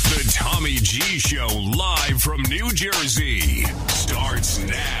Tommy G Show live from New Jersey starts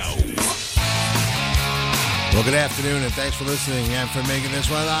now. Well, good afternoon, and thanks for listening and for making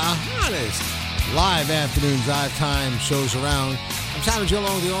this one of the hottest live afternoon drive time shows around. I'm Tommy G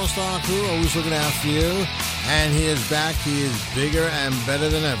along with the All-Star crew, always looking out for you. And he is back. He is bigger and better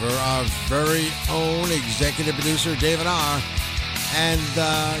than ever. Our very own executive producer, David R. And,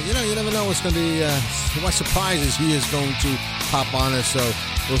 you never know what's going to be, what surprises he is going to pop on us. So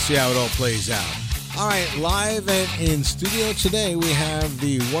we'll see how it all plays out. All right, live and in studio today, we have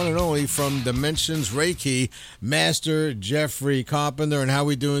the one and only from Dimensions Reiki, Master Jeffrey Carpenter. And how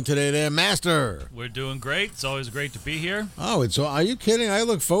we doing today there, Master? We're doing great. It's always great to be here. Oh, are you kidding? I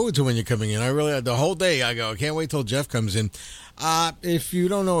look forward to when you're coming in. I really, the whole day I go, I can't wait till Jeff comes in. If you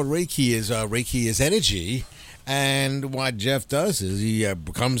don't know what Reiki is energy. And what Jeff does is he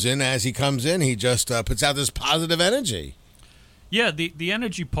comes in as he comes in. He just puts out this positive energy. Yeah, the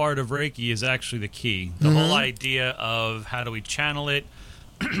energy part of Reiki is actually the key. The whole idea of how do we channel it,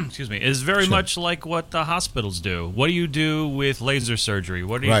 excuse me, is very much like what the hospitals do. What do you do with laser surgery?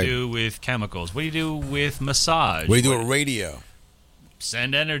 What do you do with chemicals? What do you do with massage? What do you do with radio?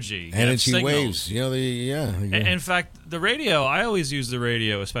 Send energy. Energy waves. In fact, the radio, I always use the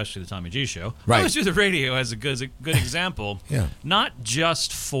radio, especially the Tommy G Show. Right. I always use the radio as a good example. Yeah. Not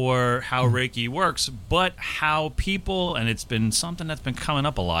just for how Reiki works, but how people, and it's been something that's been coming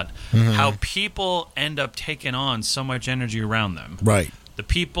up a lot, how people end up taking on so much energy around them. Right. The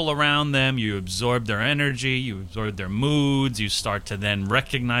people around them, you absorb their energy, you absorb their moods, you start to then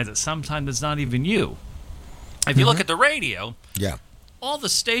recognize that sometimes it's not even you. If you look at the radio... Yeah. All the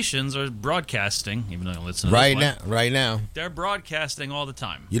stations are broadcasting, even though I don't listen to right this one. Right now. They're broadcasting all the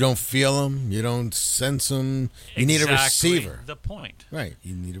time. You don't feel them. You don't sense them. You need a receiver. The point. Right.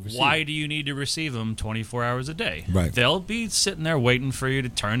 You need a receiver. Why do you need to receive them 24 hours a day? Right. They'll be sitting there waiting for you to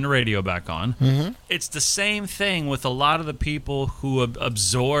turn the radio back on. It's the same thing with a lot of the people who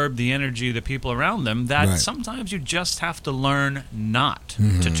absorb the energy of the people around them that sometimes you just have to learn not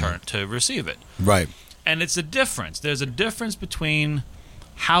to receive it. Right. And it's a difference. There's a difference between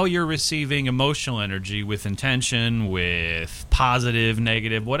how you're receiving emotional energy with intention, with positive,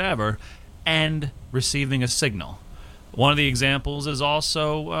 negative, whatever, and receiving a signal. One of the examples is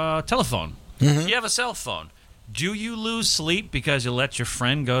also telephone. You have a cell phone. Do you lose sleep because you let your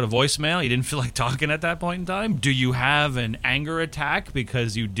friend go to voicemail? You didn't feel like talking at that point in time? Do you have an anger attack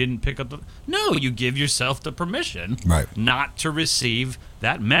because you didn't pick up the... No, you give yourself the permission not to receive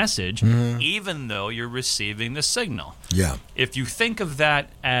that message, even though you're receiving the signal. Yeah. If you think of that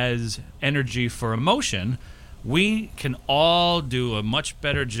as energy for emotion, we can all do a much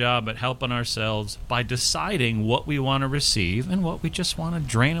better job at helping ourselves by deciding what we want to receive and what we just want to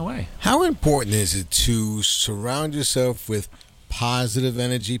drain away. How important is it to surround yourself with positive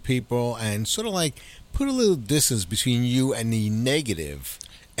energy people and sort of like put a little distance between you and the negative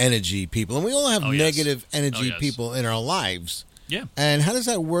energy people? And we all have negative energy people in our lives. Yeah. And how does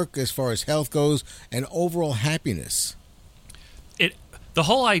that work as far as health goes and overall happiness? The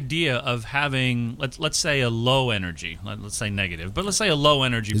whole idea of having, let's say, a low energy, let's say negative, but let's say a low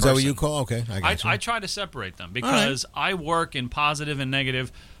energy person. Is that what you call? Okay, I got you. I try to separate them because I work in positive and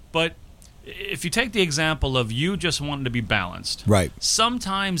negative, but if you take the example of you just wanting to be balanced,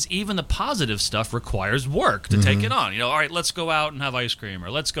 sometimes even the positive stuff requires work to take it on. All right, let's go out and have ice cream, or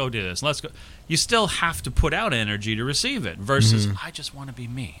let's go do this, let's go. You still have to put out energy to receive it versus I just want to be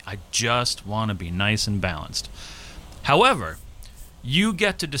me. I just want to be nice and balanced. However, you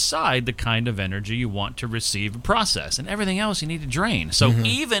get to decide the kind of energy you want to receive and process, and everything else you need to drain. So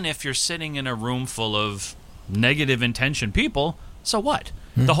even if you're sitting in a room full of negative intention people, so what?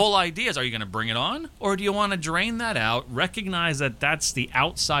 The whole idea is, are you going to bring it on, or do you want to drain that out, recognize that that's the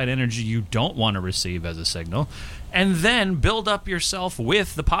outside energy you don't want to receive as a signal, and then build up yourself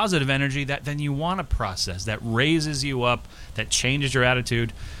with the positive energy that then you want to process, that raises you up, that changes your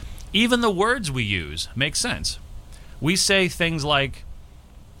attitude. Even the words we use make sense. We say things like,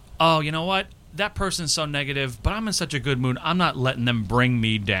 oh, you know what? That person's so negative, but I'm in such a good mood, I'm not letting them bring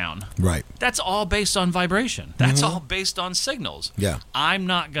me down. Right. That's all based on vibration. That's all based on signals. Yeah. I'm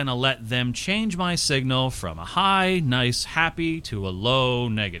not going to let them change my signal from a high, nice, happy to a low,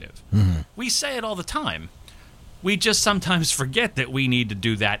 negative. We say it all the time. We just sometimes forget that we need to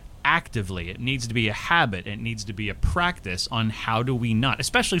do that actively. It needs to be a habit. It needs to be a practice on how do we not,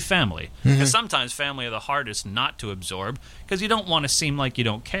 especially family. Because sometimes family are the hardest not to absorb because you don't want to seem like you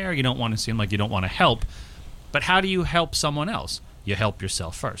don't care. You don't want to seem like you don't want to help. But how do you help someone else? You help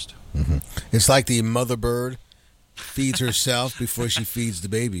yourself first. It's like the mother bird feeds herself before she feeds the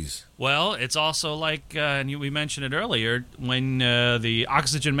babies. Well, it's also like, and we mentioned it earlier, when the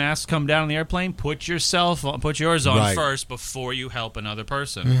oxygen masks come down on the airplane, put yours on first before you help another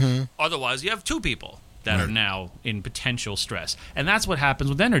person. Mm-hmm. Otherwise, you have two people that are now in potential stress. And that's what happens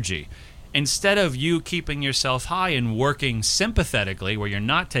with energy. Instead of you keeping yourself high and working sympathetically, where you're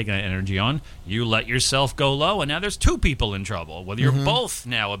not taking that energy on, you let yourself go low, and now there's two people in trouble, whether you're both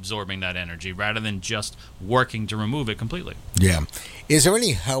now absorbing that energy rather than just working to remove it completely. Yeah. Is there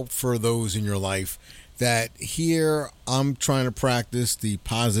any help for those in your life that here I'm trying to practice the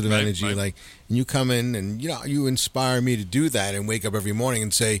positive energy, and you come in and you inspire me to do that and wake up every morning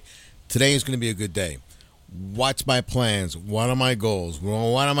and say, today is going to be a good day. What's my plans? What are my goals?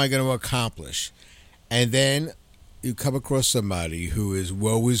 What am I going to accomplish? And then you come across somebody who is,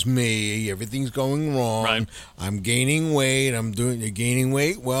 woe is me, everything's going wrong. Right. I'm gaining weight. You're gaining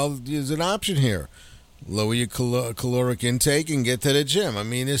weight. Well, there's an option here. Lower your caloric intake and get to the gym. I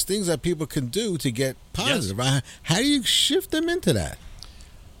mean, there's things that people can do to get positive. Yes. How do you shift them into that?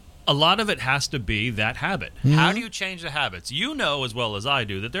 A lot of it has to be that habit. Mm-hmm. How do you change the habits? You know as well as I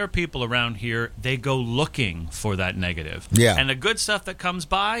do that there are people around here, they go looking for that negative. Yeah. And the good stuff that comes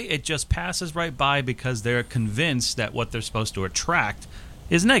by, it just passes right by because they're convinced that what they're supposed to attract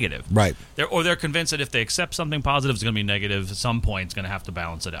is negative. Right. They're convinced that if they accept something positive, it's going to be negative. At some point, it's going to have to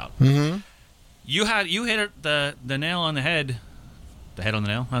balance it out. Mm-hmm. You hit the nail on the head. The head on the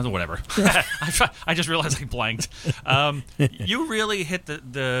nail? Whatever. I just realized I blanked. You really hit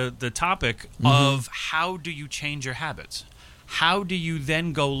the topic of how do you change your habits? How do you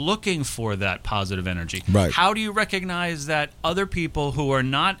then go looking for that positive energy? Right. How do you recognize that other people who are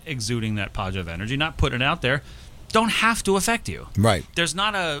not exuding that positive energy, not putting it out there, don't have to affect you? Right. There's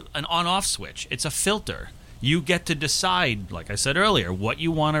not an on-off switch. It's a filter. You get to decide, like I said earlier, what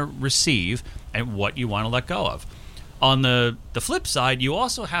you want to receive and what you want to let go of. On the flip side, you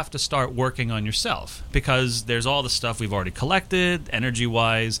also have to start working on yourself because there's all the stuff we've already collected,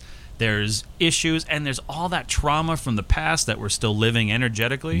 energy-wise. There's issues, and there's all that trauma from the past that we're still living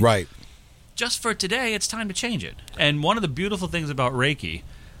energetically. Right. Just for today, it's time to change it. And one of the beautiful things about Reiki,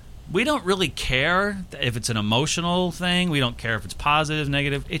 we don't really care if it's an emotional thing. We don't care if it's positive,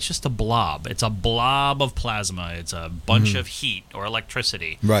 negative. It's just a blob. It's a blob of plasma. It's a bunch of heat or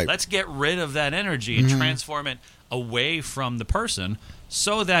electricity. Right. Let's get rid of that energy and transform it away from the person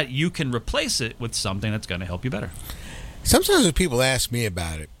so that you can replace it with something that's going to help you better. Sometimes when people ask me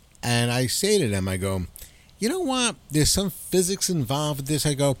about it, and I say to them, I go, you know what? There's some physics involved with this.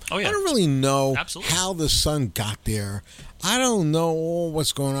 I go, I don't really know how the sun got there. I don't know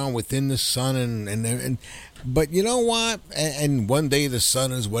what's going on within the sun, and but you know what? And one day the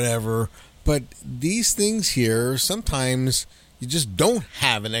sun is whatever. But these things here, sometimes you just don't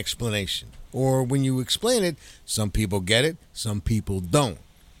have an explanation. Or when you explain it, some people get it, some people don't.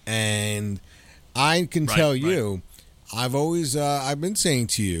 And I can tell you, I've always, I've been saying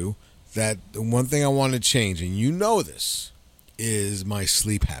to you that the one thing I want to change, and you know this, is my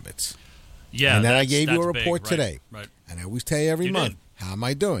sleep habits. Yeah, and then I gave you a report today. Right. And I always tell you every month, how am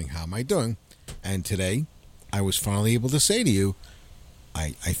I doing? How am I doing? And today, I was finally able to say to you,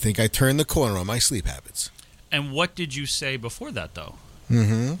 I think I turned the corner on my sleep habits. And what did you say before that, though?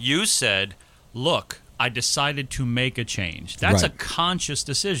 Mm-hmm. You said, look, I decided to make a change. That's a conscious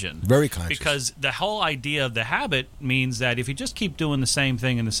decision. Very conscious. Because the whole idea of the habit means that if you just keep doing the same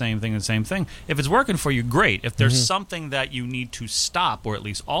thing and the same thing and the same thing, if it's working for you, great. If there's something that you need to stop or at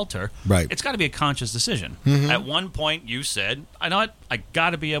least alter, it's got to be a conscious decision. Mm-hmm. At one point, you said, I know what? I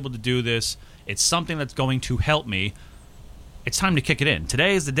got to be able to do this. It's something that's going to help me. It's time to kick it in.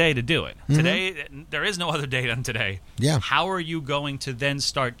 Today is the day to do it. Mm-hmm. Today, there is no other day than today. Yeah. How are you going to then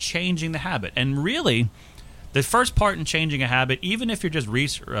start changing the habit? And really, the first part in changing a habit, even if you're just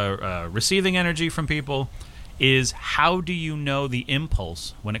receiving energy from people, is how do you know the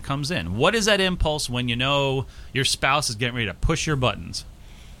impulse when it comes in? What is that impulse when you know your spouse is getting ready to push your buttons?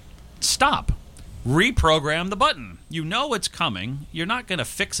 Stop. Reprogram the button. You know it's coming. You're not going to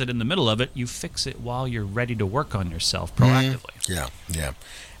fix it in the middle of it. You fix it while you're ready to work on yourself proactively. Yeah, yeah.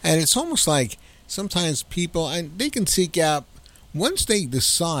 And it's almost like sometimes people, and they can seek out, once they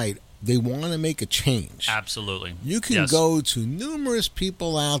decide they want to make a change. Absolutely. You can go to numerous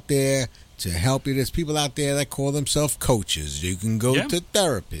people out there to help you. There's people out there that call themselves coaches. You can go to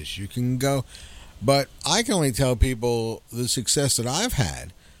therapists. You can go. But I can only tell people the success that I've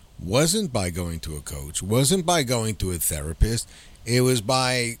had wasn't by going to a coach, wasn't by going to a therapist. It was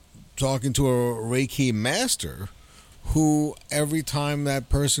by talking to a Reiki master who, every time that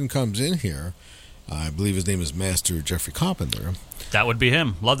person comes in here, I believe his name is Master Jeffrey Carpenter. That would be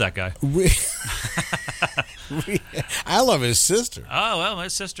him. Love that guy. I love his sister. Oh, well, my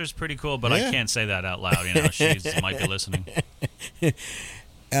sister's pretty cool, but I can't say that out loud. She might be listening.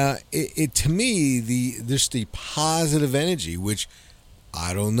 To me, there's the positive energy, which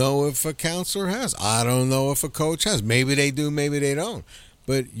I don't know if a counselor has. I don't know if a coach has. Maybe they do, maybe they don't.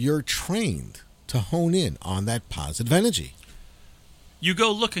 But you're trained to hone in on that positive energy. You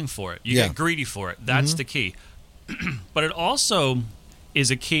go looking for it. You get greedy for it. That's the key. But it also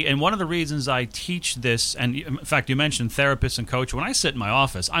is a key, and one of the reasons I teach this, and in fact, you mentioned therapist and coach. When I sit in my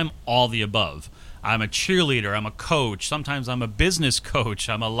office, I'm all the above. I'm a cheerleader. I'm a coach. Sometimes I'm a business coach.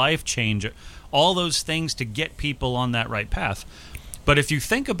 I'm a life changer. All those things to get people on that right path. But if you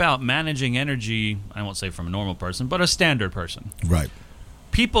think about managing energy, I won't say from a normal person, but a standard person. Right.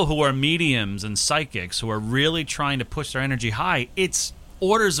 People who are mediums and psychics who are really trying to push their energy high, it's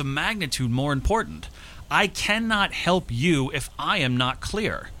orders of magnitude more important. I cannot help you if I am not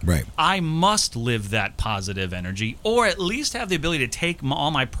clear. Right. I must live that positive energy, or at least have the ability to take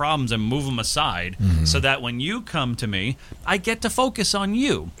all my problems and move them aside, so that when you come to me, I get to focus on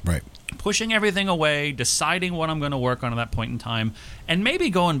you. Right. Pushing everything away, deciding what I'm going to work on at that point in time, and maybe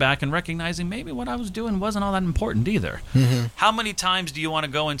going back and recognizing maybe what I was doing wasn't all that important either. How many times do you want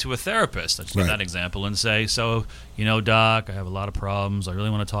to go into a therapist, let's give that example, and say, so, Doc, I have a lot of problems. I really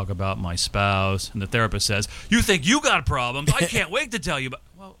want to talk about my spouse. And the therapist says, you think you got problems? I can't wait to tell you. But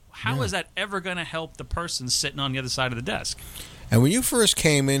well, how is that ever going to help the person sitting on the other side of the desk? And when you first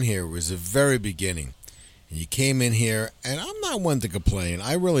came in here, it was the very beginning. You came in here, and I'm not one to complain.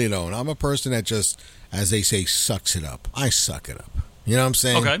 I really don't. I'm a person that just, as they say, sucks it up. I suck it up. You know what I'm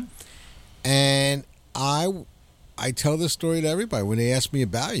saying? Okay. And I tell this story to everybody. When they ask me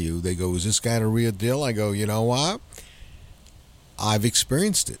about you, they go, is this guy the real deal? I go, you know what? I've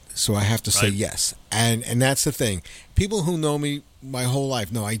experienced it, so I have to say yes. And that's the thing. People who know me my whole life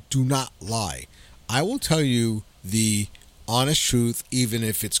know I do not lie. I will tell you the honest truth, even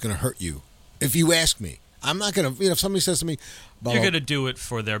if it's going to hurt you. If you ask me. I'm not going to, if somebody says to me, you're going to do it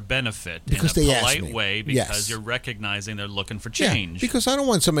for their benefit because in a polite way because you're recognizing they're looking for change. Yeah, because I don't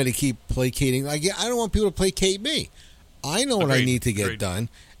want somebody to keep placating. I don't want people to placate me. I know what I need to get done.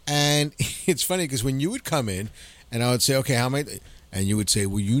 And it's funny because when you would come in and I would say, okay, how am I? And you would say,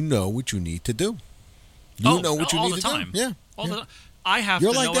 well, you know what you need to do. You know what you need to do. Yeah. All the time. I have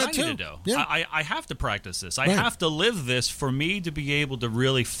to know what I need to do. Yeah. I have to practice this. I have to live this for me to be able to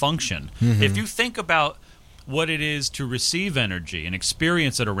really function. If you think about what it is to receive energy and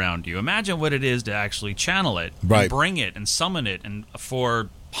experience it around you, imagine what it is to actually channel it, and bring it and summon it, and for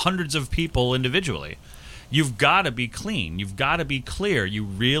hundreds of people individually. You've got to be clean. You've got to be clear. You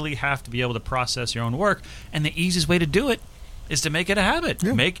really have to be able to process your own work. And the easiest way to do it is to make it a habit.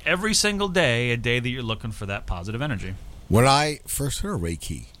 Yeah. Make every single day a day that you're looking for that positive energy. When I first heard of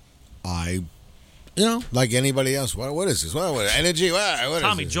Reiki, like anybody else, what is this? What energy? What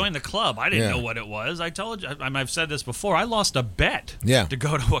Tommy, is this? Join the club. I didn't know what it was. I told you, I've said this before. I lost a bet to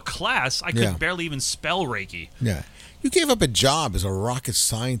go to a class. I could barely even spell Reiki. Yeah. You gave up a job as a rocket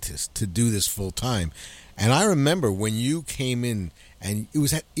scientist to do this full time. And I remember when you came in, and it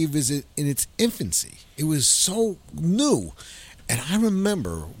was in its infancy. It was so new. And I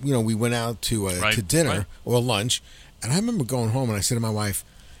remember, we went out to dinner or lunch, and I remember going home and I said to my wife,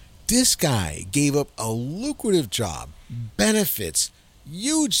 this guy gave up a lucrative job, benefits,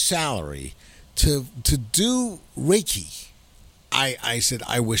 huge salary to do Reiki. I said,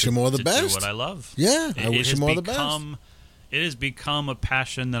 I wish him all the best. Do what I love. Yeah, I wish him all the best. It has become a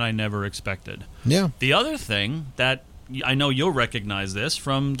passion that I never expected. Yeah. The other thing that I know you'll recognize this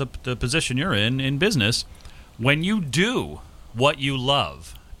from the position you're in business, when you do what you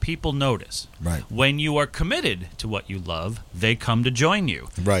love, people notice. Right. When you are committed to what you love, they come to join you.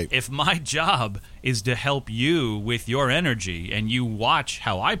 Right. If my job is to help you with your energy and you watch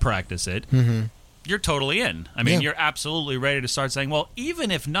how I practice it, you're totally in. I mean, you're absolutely ready to start saying, well,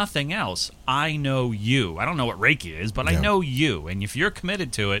 even if nothing else, I know you. I don't know what Reiki is, but I know you. And if you're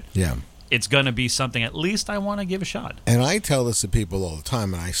committed to it, it's going to be something at least I want to give a shot. And I tell this to people all the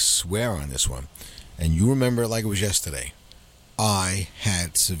time, and I swear on this one. And you remember it like it was yesterday. I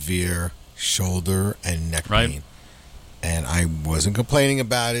had severe shoulder and neck pain, and I wasn't complaining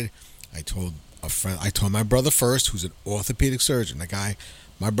about it. I told a friend, I told my brother first, who's an orthopedic surgeon. The guy,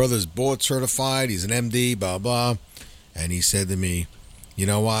 my brother's board certified. He's an MD, blah blah, and he said to me, "You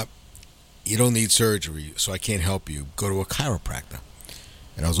know what? You don't need surgery, so I can't help you. Go to a chiropractor."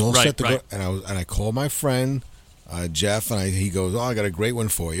 And I was all set to go, and I called my friend Jeff, and he goes, "Oh, I got a great one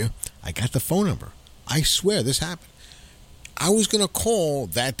for you." I got the phone number. I swear this happened. I was going to call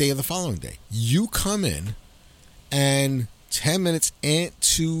that day or the following day. You come in, and 10 minutes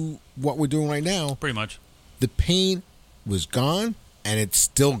into what we're doing right now, pretty much, The pain was gone, and it's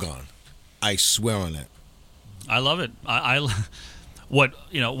still gone. I swear on it. I love it.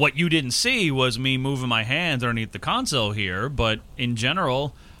 What you didn't see was me moving my hands underneath the console here, but in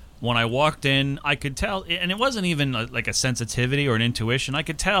general, when I walked in, I could tell, and it wasn't even like a sensitivity or an intuition. I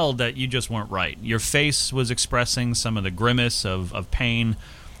could tell that you just weren't right. Your face was expressing some of the grimace of pain,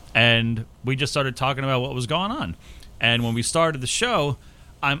 and we just started talking about what was going on. And when we started the show,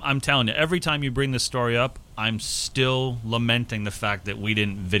 I'm telling you, every time you bring this story up, I'm still lamenting the fact that we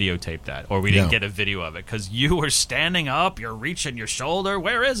didn't videotape that, or we didn't get a video of it, because you were standing up, you're reaching your shoulder.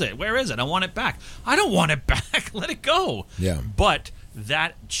 Where is it? Where is it? I want it back. I don't want it back. Let it go. Yeah. But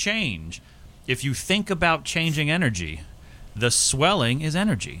that change, if you think about changing energy, the swelling is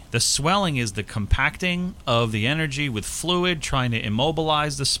energy. The swelling is the compacting of the energy with fluid, trying to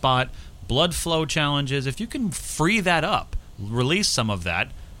immobilize the spot, blood flow challenges. If you can free that up, release some of that,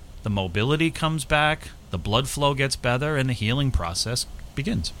 the mobility comes back, the blood flow gets better, and the healing process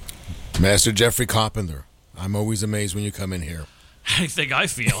begins. Master Jeffrey Carpenter, I'm always amazed when you come in here. I think I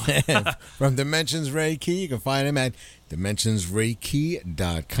feel. From Dimensions Reiki, you can find him at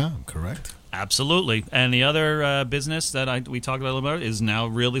DimensionsReiki.com, correct? Absolutely. And the other business that we talked about a little bit is now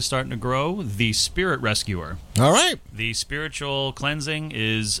really starting to grow, the Spirit Rescuer. All right. The spiritual cleansing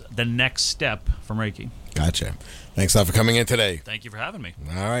is the next step from Reiki. Gotcha. Thanks a lot for coming in today. Thank you for having me.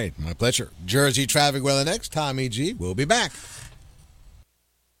 All right. My pleasure. Jersey Traffic Weather next. Tommy G. We'll be back.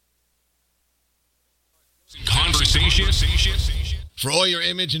 Conversation. For all your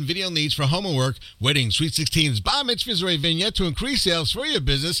image and video needs for home and work, weddings, Sweet 16s, bar mitzvahs, or a vignette to increase sales for your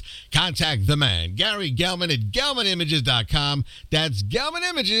business, contact the man, Gary Gelman at GelmanImages.com. That's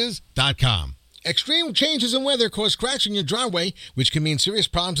GelmanImages.com. Extreme changes in weather cause cracks in your driveway, which can mean serious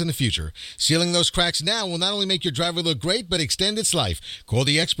problems in the future. Sealing those cracks now will not only make your driveway look great, but extend its life. Call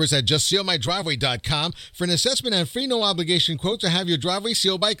the experts at JustSealMyDriveway.com for an assessment and free no-obligation quote to have your driveway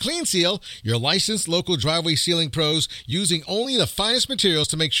sealed by Clean Seal, your licensed local driveway sealing pros, using only the finest materials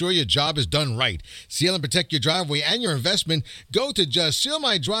to make sure your job is done right. Seal and protect your driveway and your investment. Go to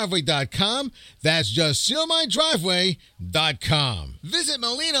JustSealMyDriveway.com. That's JustSealMyDriveway.com. Visit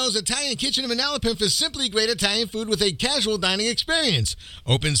Molino's Italian Kitchen in Manalapan for simply great Italian food with a casual dining experience.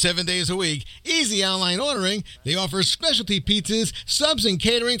 Open 7 days a week, easy online ordering. They offer specialty pizzas, subs, and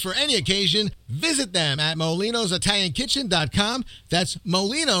catering for any occasion. Visit them at MolinosItalianKitchen.com. That's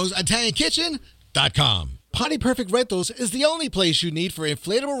MolinosItalianKitchen.com. Potty Perfect Rentals is the only place you need for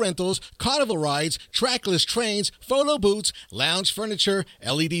inflatable rentals, carnival rides, trackless trains, photo booths, lounge furniture,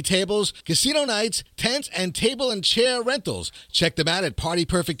 LED tables, casino nights, tents, and table and chair rentals. Check them out at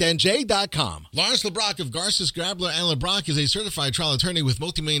PartyPerfectNJ.com. Lawrence LeBrock of Garces, Grabler, and LeBrock is a certified trial attorney with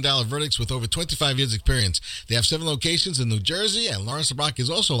multi-million-dollar verdicts with over 25 years' experience. They have 7 locations in New Jersey, and Lawrence LeBrock is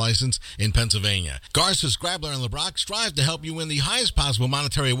also licensed in Pennsylvania. Garces, Grabler, and LeBrock strive to help you win the highest possible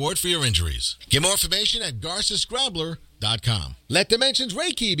monetary award for your injuries. Get more information at GarcesGrabler.com. Let Dimensions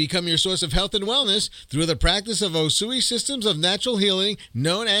Reiki become your source of health and wellness through the practice of Osui systems of natural healing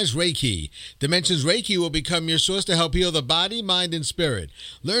known as Reiki. Dimensions Reiki will become your source to help heal the body, mind, and spirit.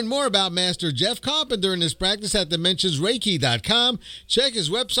 Learn more about Master Jeff Carpenter and his practice at DimensionsReiki.com. Check his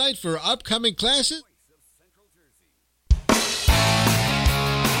website for upcoming classes.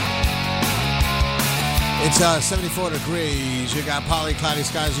 It's 74 degrees. You got partly cloudy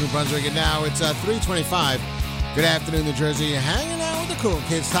skies in New Brunswick, and now it's 3:25. Good afternoon, New Jersey. You're hanging out with the cool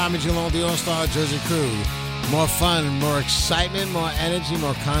kids. Tommy G. Long, the All-Star Jersey crew. More fun, more excitement, more energy,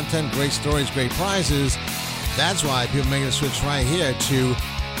 more content, great stories, great prizes. That's why people making the switch right here to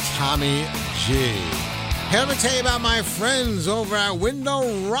Tommy G. Here to tell you about my friends over at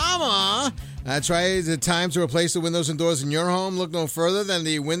Windorama. That's right. Is it time to replace the windows and doors in your home? Look no further than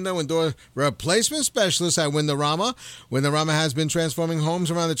the window and door replacement specialist at Windorama. Windorama has been transforming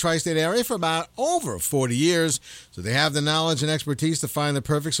homes around the tri-state area for about over 40 years, so they have the knowledge and expertise to find the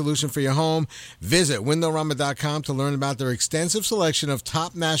perfect solution for your home. Visit Windorama.com to learn about their extensive selection of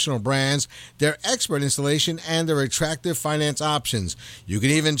top national brands, their expert installation, and their attractive finance options. You can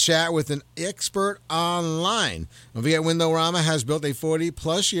even chat with an expert online. Don't forget, Windorama has built a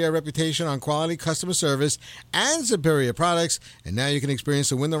 40-plus year reputation on quality customer service and superior products, and now you can experience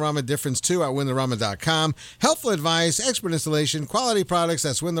the Windorama difference too at Windorama.com. Helpful advice, expert installation, quality products.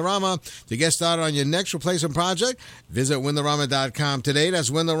 That's Windorama. To get started on your next replacement project, visit Windorama.com today. That's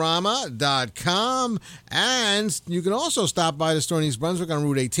Windorama.com. And you can also stop by the store in East Brunswick on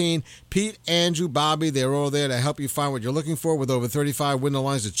Route 18. Pete, Andrew, Bobby, they're all there to help you find what you're looking for with over 35 window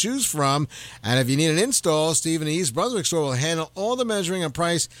lines to choose from. And if you need an install, Steve in the East Brunswick store will handle all the measuring and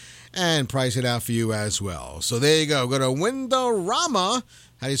price it out for you as well. So there you go. Go to Windorama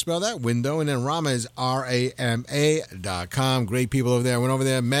How do you spell that? Window. And then Rama is RAMA.com. Great people over there. I went over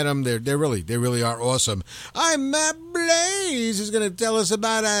there, met them. They really are awesome. Matt Blaze is going to tell us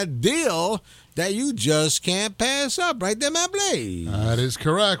about a deal that you just can't pass up. Right there, Matt Blaze. That is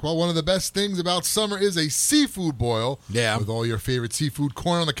correct. Well, one of the best things about summer is a seafood boil. Yeah. With all your favorite seafood,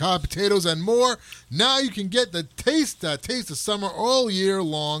 corn on the cob, potatoes, and more. Now you can get the taste of summer all year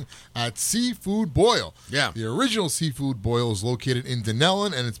long at Seafood Boil. Yeah. The original Seafood Boil is located in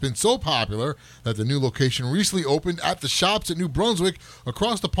Dunellen, and it's been so popular that the new location recently opened at the Shops at New Brunswick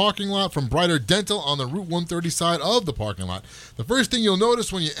across the parking lot from Brighter Dental on the Route 130 side of the parking lot. The first thing you'll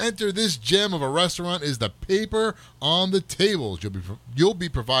notice when you enter this gem of a restaurant is the paper on the tables. You'll be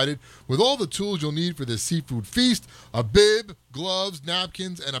provided with all the tools you'll need for this seafood feast: a bib, gloves,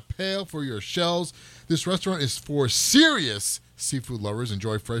 napkins, and a pail for your shells. This restaurant is for serious seafood lovers.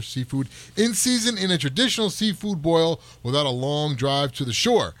 Enjoy fresh seafood in season in a traditional seafood boil without a long drive to the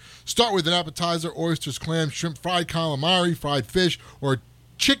shore. Start with an appetizer: oysters, clams, shrimp, fried calamari, fried fish, or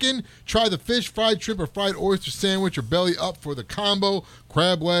chicken. Try the fish, fried shrimp, or fried oyster sandwich, or belly up for the combo: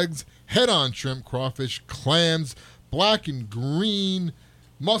 crab legs, head-on shrimp, crawfish, clams, black and green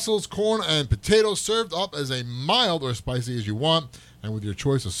mussels, corn, and potatoes, served up as a mild or spicy as you want, and with your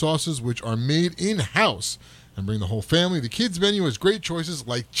choice of sauces, which are made in-house. And bring the whole family. The kids' menu has great choices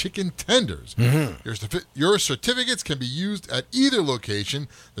like chicken tenders. Mm-hmm. Your certificates can be used at either location,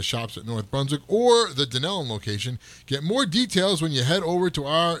 the Shops at North Brunswick or the Dunellen location. Get more details when you head over to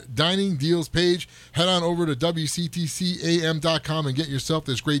our dining deals page. Head on over to WCTCAM.com and get yourself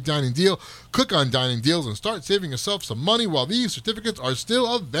this great dining deal. Click on dining deals and start saving yourself some money while these certificates are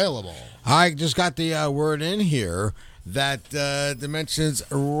still available. I just got the word in here that Dimensions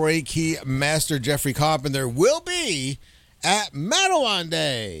Reiki Master Jeffrey Carpenter will be at Madawan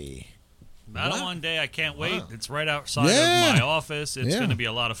Day. Madawan Day, I can't wait. Wow. It's right outside of my office. It's going to be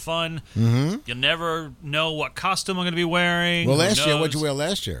a lot of fun. Mm-hmm. You'll never know what costume I'm going to be wearing. Well, last year, what'd you wear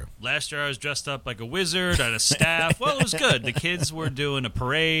last year? Last year, I was dressed up like a wizard. I had a staff. Well, it was good. The kids were doing a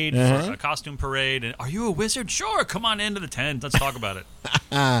parade, a costume parade. And, are you a wizard? Sure. Come on into the tent. Let's talk about it.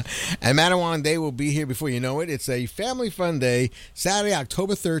 And Madawan Day will be here before you know it. It's a family fun day, Saturday,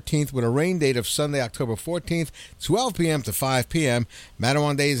 October 13th, with a rain date of Sunday, October 14th, 12 p.m. to 5 p.m.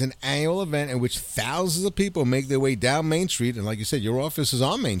 Madawan Day is an annual event in which thousands of people make their way down Main Street. And like you said, your office is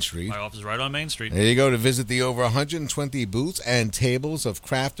on Main Street. My office is right on Main Street. There you go, to visit the over 120 booths and tables of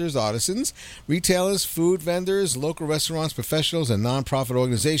crafters, artisans, retailers, food vendors, local restaurants, professionals, and nonprofit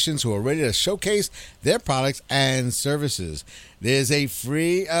organizations who are ready to showcase their products and services. There are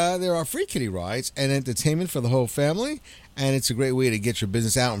free kiddie rides and entertainment for the whole family, and it's a great way to get your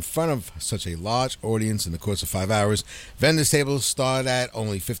business out in front of such a large audience in the course of 5 hours. Vendors tables start at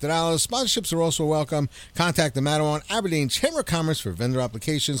only $50. Sponsorships are also welcome. Contact the Madawan Aberdeen Chamber of Commerce for vendor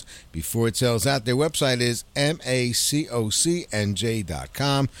applications before it sells out. Their website is macocnj.com,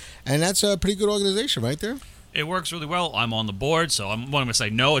 and that's a pretty good organization right there. It works really well. I'm on the board, so I'm going to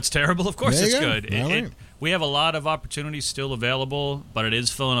say no, it's terrible. Of course it's good. We have a lot of opportunities still available, but it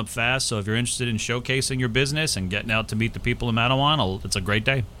is filling up fast. So if you're interested in showcasing your business and getting out to meet the people in Madawan, it's a great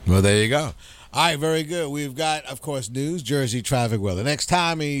day. Well, there you go. All right, very good. We've got, of course, news, Jersey traffic weather. Next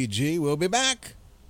time, EG, we'll be back.